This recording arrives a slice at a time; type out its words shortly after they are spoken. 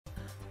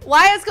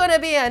Why it's going to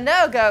be a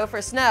no-go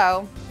for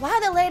snow, why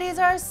the ladies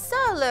are so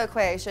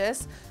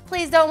loquacious,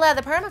 please don't let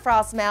the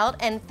permafrost melt,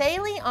 and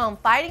failing on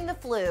fighting the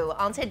flu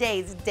on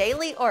today's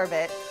Daily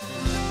Orbit.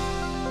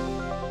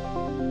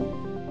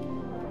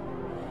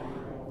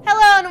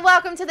 Hello and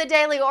welcome to the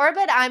Daily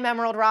Orbit. I'm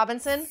Emerald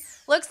Robinson.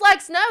 Looks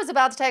like snow's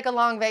about to take a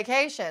long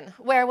vacation.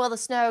 Where will the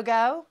snow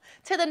go?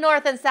 To the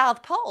North and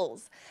South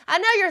Poles. I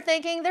know you're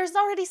thinking there's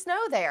already snow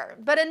there,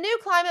 but a new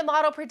climate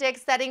model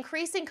predicts that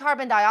increasing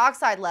carbon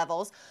dioxide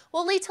levels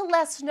will lead to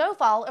less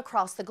snowfall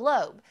across the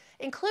globe,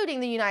 including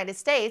the United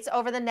States,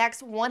 over the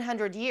next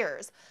 100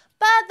 years.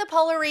 But the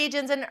polar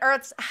regions and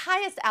Earth's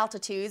highest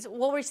altitudes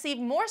will receive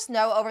more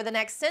snow over the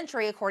next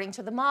century, according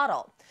to the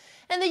model.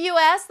 In the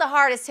U.S., the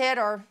hardest hit,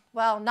 or,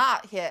 well,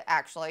 not hit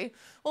actually,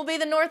 will be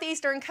the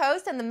northeastern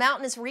coast and the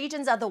mountainous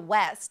regions of the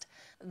West.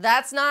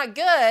 That's not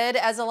good,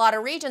 as a lot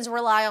of regions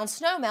rely on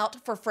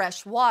snowmelt for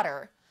fresh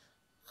water.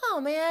 Oh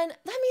man,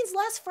 that means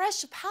less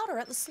fresh powder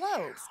at the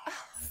slopes.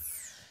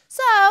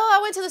 So I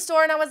went to the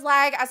store and I was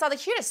like, I saw the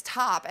cutest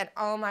top and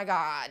oh my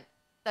God.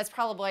 That's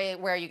probably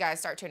where you guys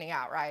start tuning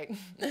out, right?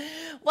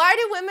 Why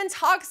do women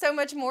talk so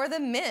much more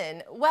than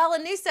men? Well, a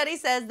new study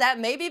says that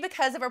may be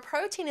because of a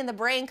protein in the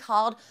brain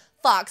called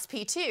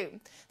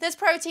FOXP2. This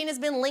protein has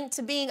been linked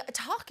to being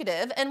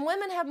talkative, and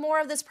women have more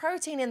of this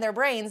protein in their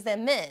brains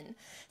than men.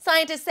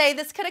 Scientists say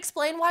this could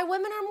explain why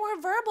women are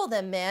more verbal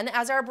than men,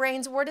 as our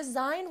brains were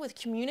designed with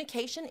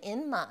communication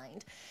in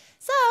mind.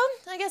 So,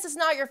 I guess it's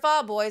not your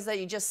fault, boys, that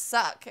you just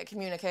suck at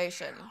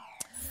communication.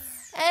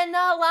 And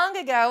not long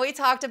ago, we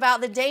talked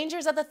about the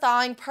dangers of the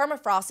thawing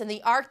permafrost in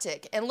the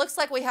Arctic, and looks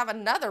like we have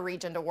another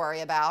region to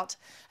worry about.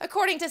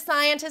 According to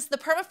scientists, the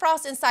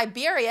permafrost in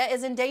Siberia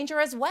is in danger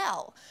as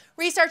well.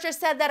 Researchers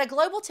said that a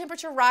global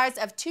temperature rise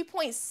of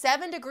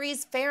 2.7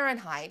 degrees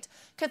Fahrenheit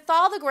could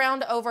thaw the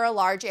ground over a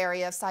large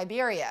area of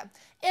Siberia.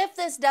 If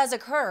this does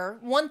occur,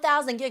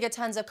 1,000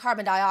 gigatons of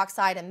carbon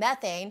dioxide and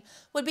methane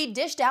would be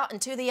dished out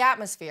into the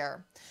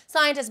atmosphere.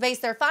 Scientists base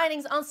their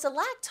findings on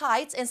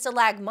stalactites and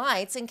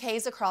stalagmites in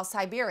caves across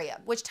Siberia,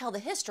 which tell the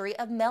history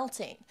of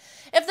melting.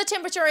 If the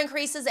temperature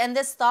increases and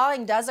this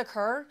thawing does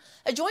occur,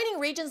 adjoining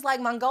regions like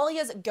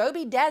Mongolia's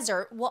Gobi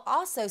Desert will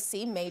also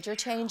see major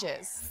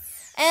changes.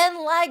 And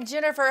like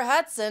Jennifer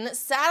Hudson,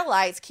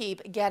 satellites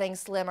keep getting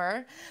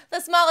slimmer. The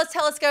smallest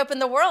telescope in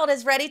the world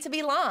is ready to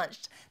be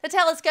launched. The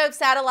telescope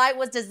satellite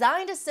was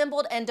designed,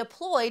 assembled, and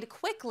deployed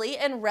quickly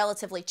and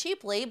relatively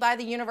cheaply by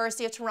the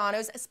University of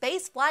Toronto's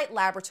Space Flight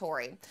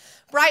Laboratory.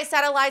 Bright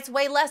satellites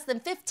weigh less than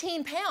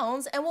 15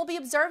 pounds and will be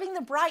observing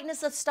the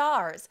brightness of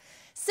stars.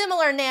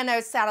 Similar nano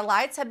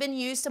satellites have been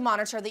used to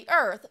monitor the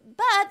Earth,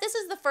 but this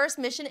is the first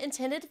mission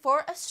intended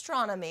for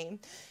astronomy.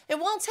 It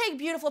won't take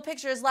beautiful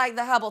pictures like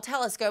the Hubble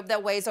telescope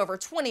that weighs over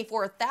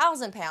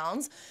 24,000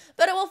 pounds,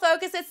 but it will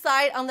focus its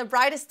sight on the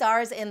brightest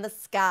stars in the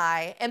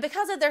sky. And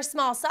because of their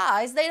small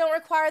size, they don't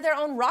require their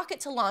own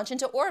rocket to launch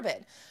into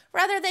orbit.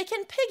 Rather, they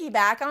can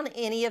piggyback on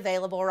any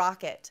available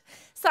rocket.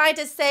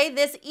 Scientists say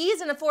this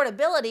ease and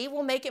affordability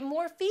will make it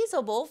more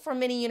feasible for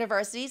many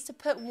universities to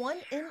put one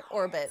in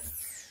orbit.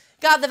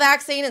 Got the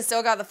vaccine and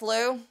still got the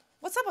flu?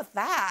 What's up with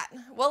that?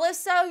 Well, if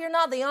so, you're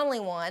not the only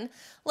one.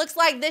 Looks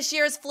like this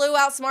year's flu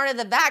outsmarted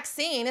the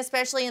vaccine,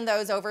 especially in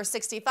those over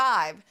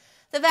 65.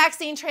 The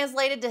vaccine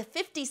translated to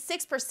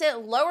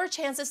 56% lower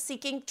chance of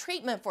seeking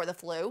treatment for the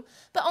flu,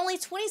 but only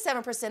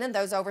 27% in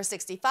those over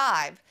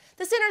 65.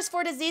 The Centers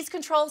for Disease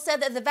Control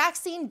said that the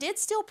vaccine did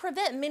still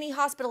prevent many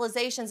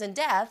hospitalizations and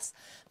deaths,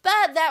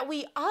 but that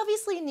we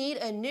obviously need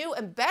a new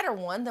and better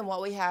one than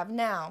what we have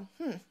now.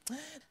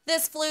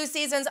 This flu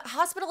season's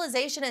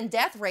hospitalization and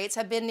death rates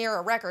have been near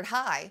a record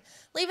high,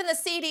 leaving the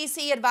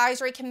CDC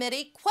Advisory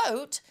Committee,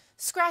 quote,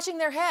 scratching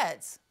their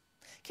heads.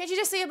 Can't you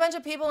just see a bunch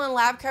of people in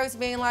lab coats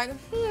being like,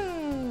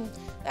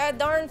 that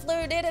darn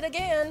flu did it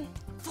again.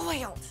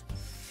 Foiled.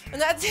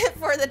 And that's it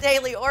for the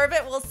Daily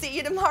Orbit. We'll see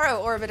you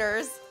tomorrow,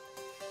 Orbiters.